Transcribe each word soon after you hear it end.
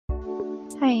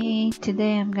Hi,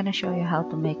 today I'm gonna show you how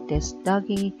to make this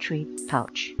doggy treat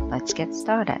pouch. Let's get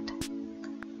started.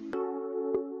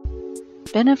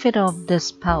 Benefit of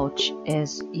this pouch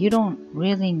is you don't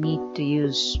really need to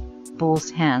use both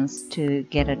hands to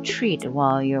get a treat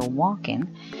while you're walking.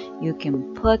 You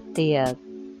can put the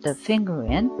finger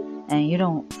in and you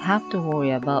don't have to worry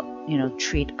about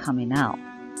treat coming out.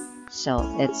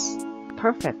 So it's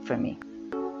perfect for me.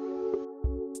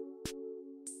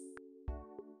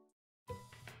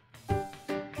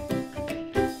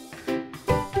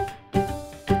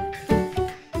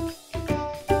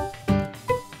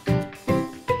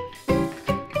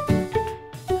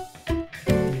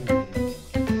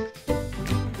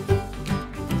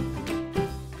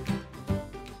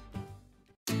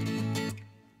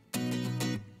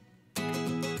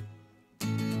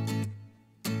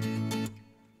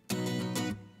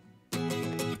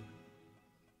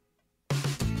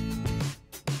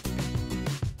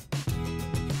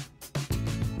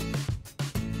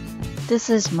 This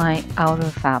is my outer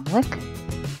fabric.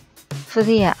 For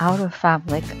the outer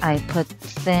fabric, I put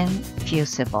thin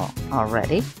fusible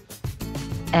already.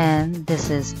 And this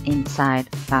is inside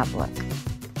fabric,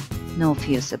 no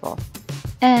fusible.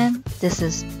 And this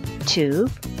is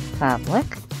tube fabric.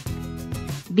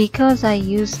 Because I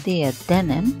used the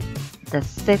denim, the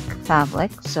thick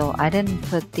fabric, so I didn't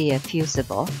put the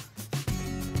fusible.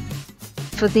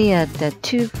 For the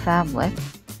tube fabric,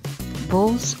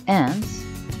 both ends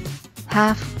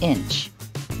 1/2 inch,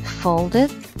 fold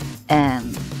it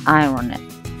and iron it,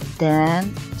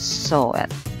 then sew it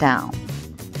down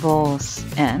both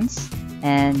ends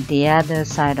and the other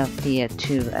side of the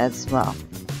tube as well.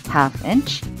 1/2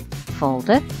 inch, fold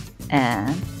it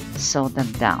and sew them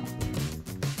down.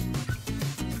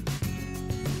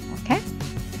 Okay,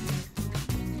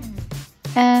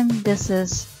 and this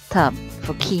is tub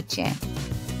for keychain,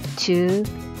 2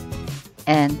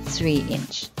 and 3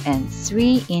 inch, and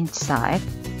 3 inch side,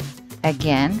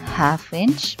 again 1/2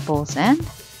 inch both end,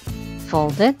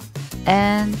 fold it,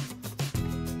 and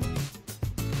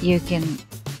you can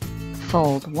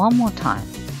fold one more time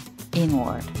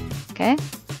inward. Okay,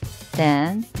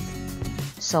 then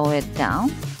sew it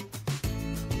down,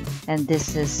 and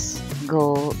this is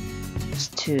goes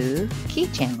to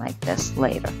keychain like this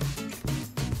later.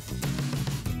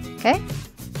 Okay,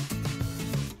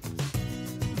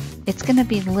 it's gonna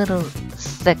be a little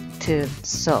thick to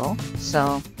sew,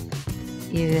 so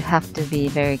you have to be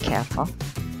very careful.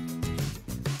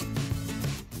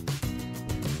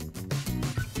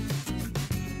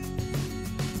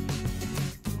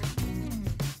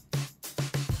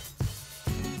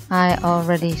 I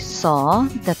already saw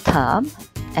the tub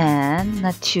and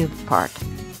the tube part.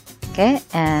 Okay,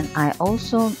 and I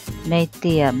also made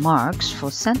the marks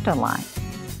for center line,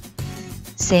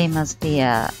 same as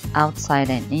the outside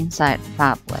and inside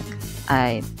fabric.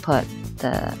 I put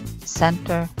the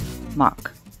center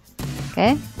mark.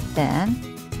 Okay, then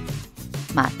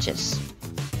matches.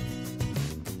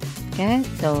 Okay,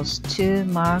 those two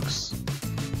marks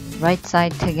right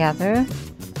side together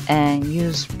and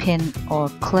use pin or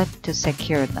clip to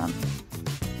secure them.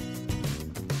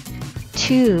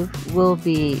 Tube will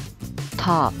be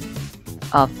top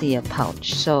of the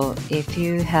pouch, so if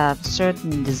you have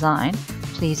certain design,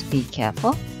 please be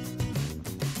careful.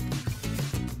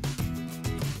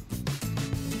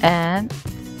 And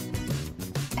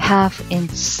 1/2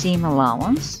 inch seam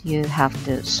allowance, you have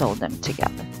to sew them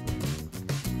together,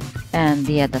 and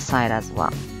the other side as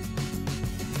well.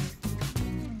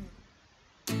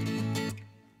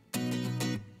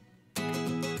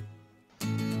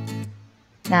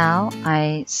 Now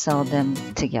I sew them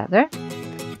together,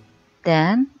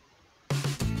 then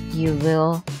you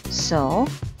will sew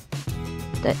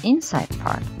the inside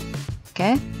part.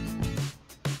 Okay,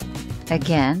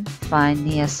 again find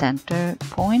the center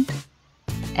point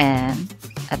and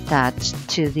attach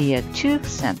to the tube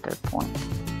center point.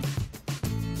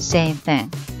 Same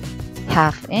thing,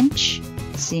 1/2 inch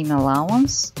seam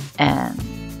allowance and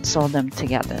sew them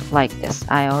together like this.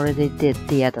 I already did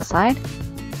the other side.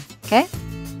 Okay,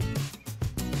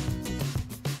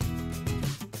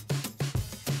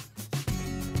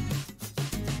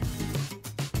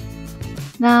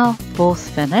 now both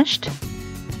finished.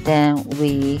 Then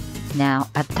we now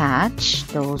attach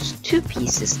those two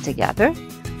pieces together,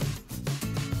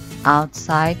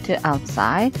 outside to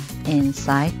outside,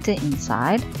 inside to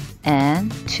inside, and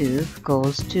tube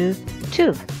goes to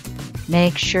tube.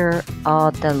 Make sure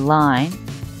all the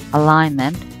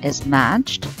alignment is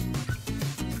matched,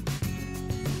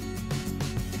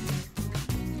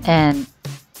 and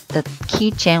the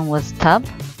keychain with tub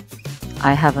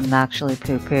I haven't actually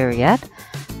prepared yet.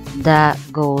 That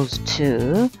goes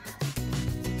to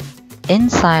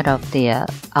inside of the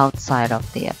outside of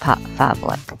the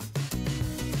fabric.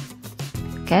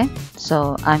 Okay,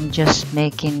 so I'm just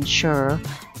making sure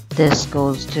this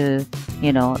goes to,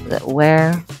 you know,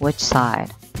 which side.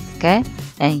 Okay,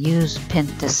 and use pin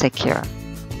to secure.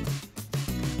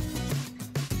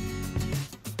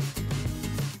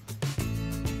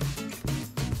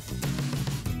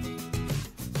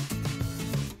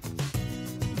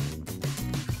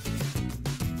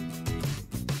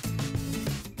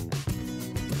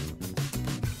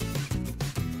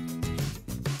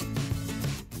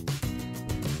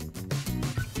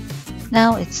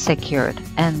 Now it's secured,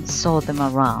 and sew them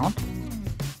around.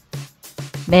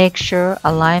 Make sure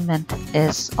alignment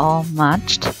is all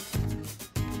matched,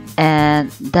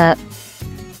 and that,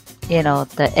 you know,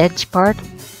 the edge part,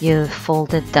 you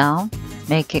fold it down,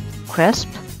 make it crisp.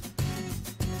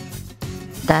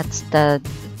 That's the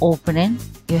opening.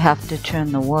 You have to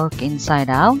turn the work inside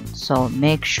out, so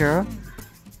make sure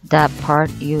that part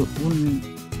you wouldn't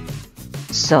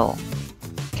sew.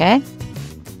 Okay,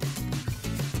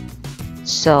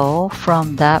 so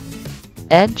from that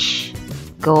edge,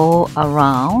 go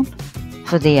around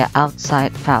for the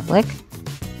outside fabric,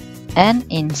 and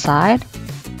inside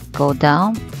go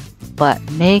down, but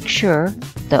make sure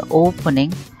the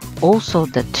opening, also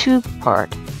the tube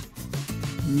part,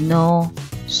 no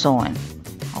sewing.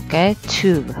 Okay,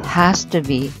 tube has to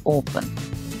be open.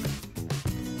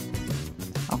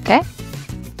 Okay,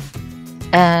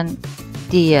 and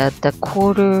the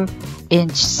 1/4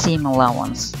 inch seam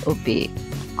allowance would be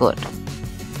good.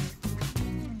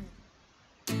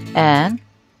 And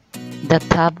the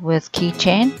tab with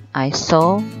keychain, I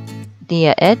sew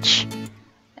the edge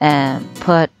and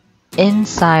put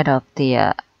inside of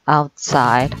the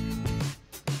outside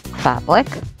fabric,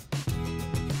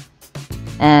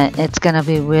 and it's gonna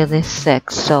be really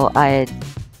thick, so I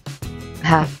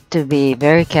have to be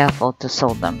very careful to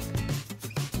sew them.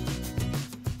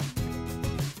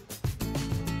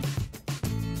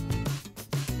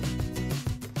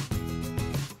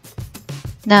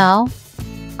 Now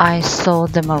I sew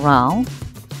them around.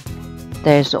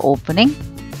 There's the opening.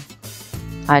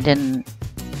 I didn't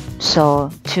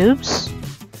sew tubes.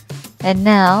 And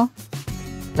now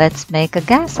let's make a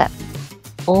gasket.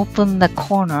 Open the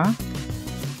corner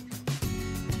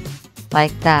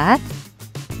like that,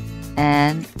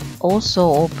 and also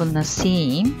open the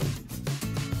seam.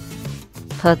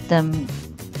 Put them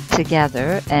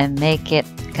together and make it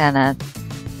kind of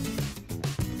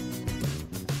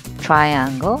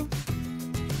triangle.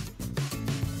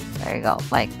 There you go,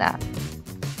 like that.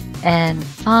 And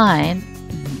find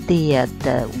the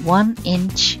 1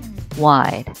 inch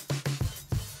wide,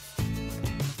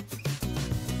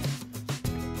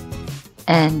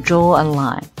 and draw a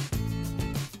line.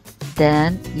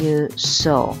 Then you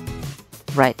sew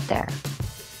right there.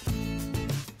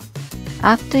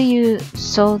 After you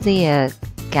sew the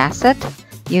gasket,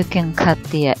 you can cut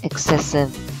the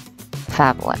excessive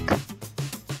fabric.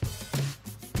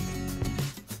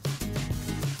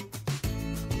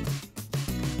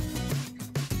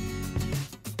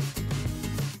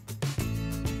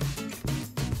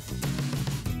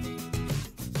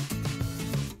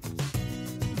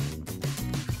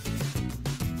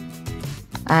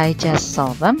 I just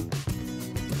sew them.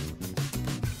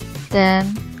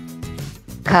 Then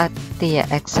cut the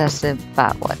excessive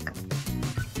fabric.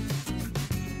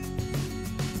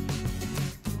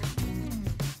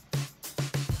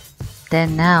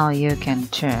 Then now you can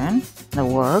turn the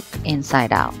work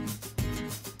inside out.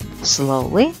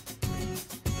 Slowly.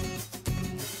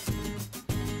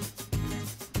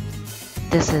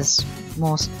 This is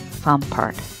most fun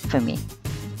part for me,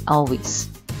 always.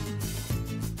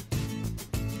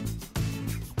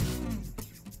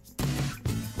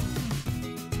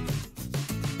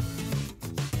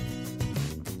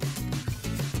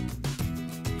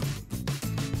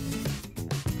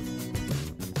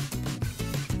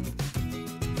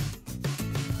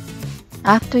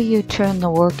 After you turn the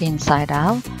work inside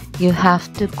out, you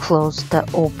have to close the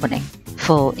opening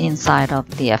full inside of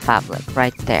the fabric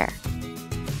right there.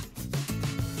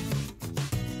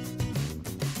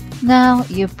 Now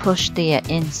you push the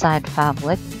inside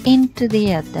fabric into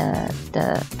the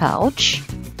pouch,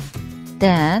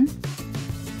 then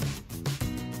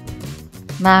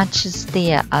matches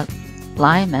the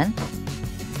alignment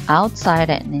outside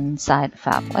and inside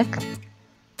fabric.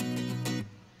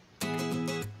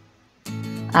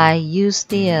 I use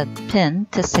the pin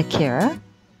to secure,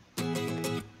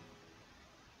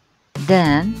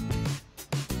 then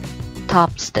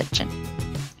top stitching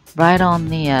right on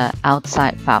the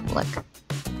outside fabric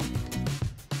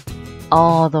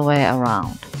all the way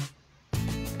around.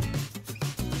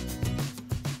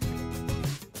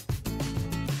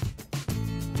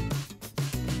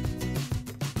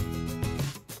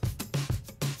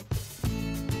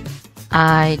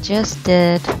 I just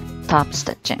did top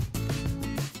stitching.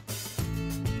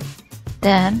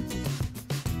 Then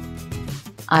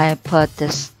I put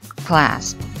this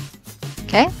clasp,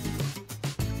 okay?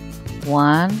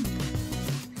 One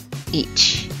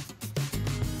each.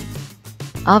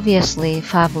 Obviously,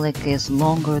 fabric is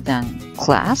longer than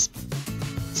clasp,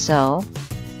 so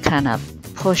kind of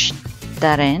push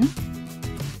that in.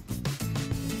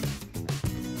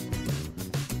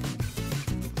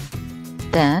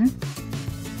 Then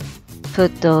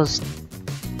put those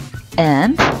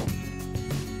ends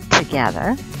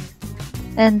together,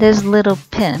 and this little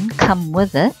pin come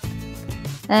with it,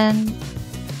 and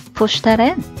push that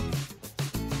in.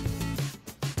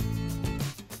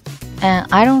 And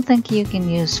I don't think you can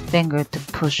use finger to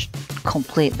push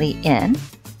completely in.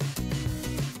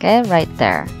 Okay, right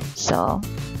there. So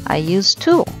I use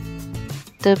tool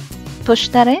to push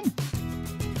that in.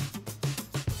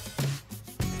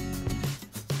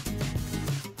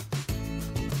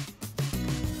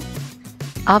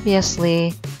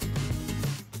 Obviously,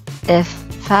 if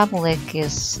fabric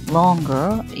is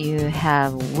longer, you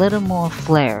have little more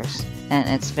flares and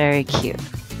it's very cute.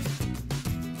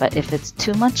 But if it's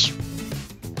too much,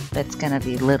 it's gonna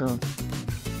be little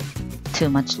too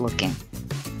much looking.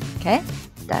 Okay,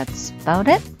 that's about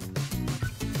it.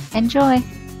 Enjoy!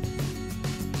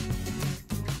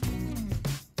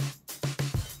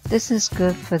 This is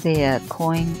good for the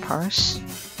coin purse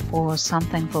or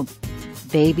something for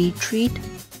baby treat.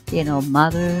 You know,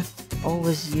 mother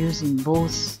always using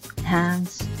both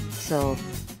hands, so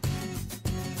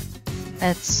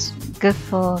it's good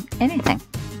for anything.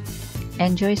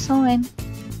 Enjoy sewing!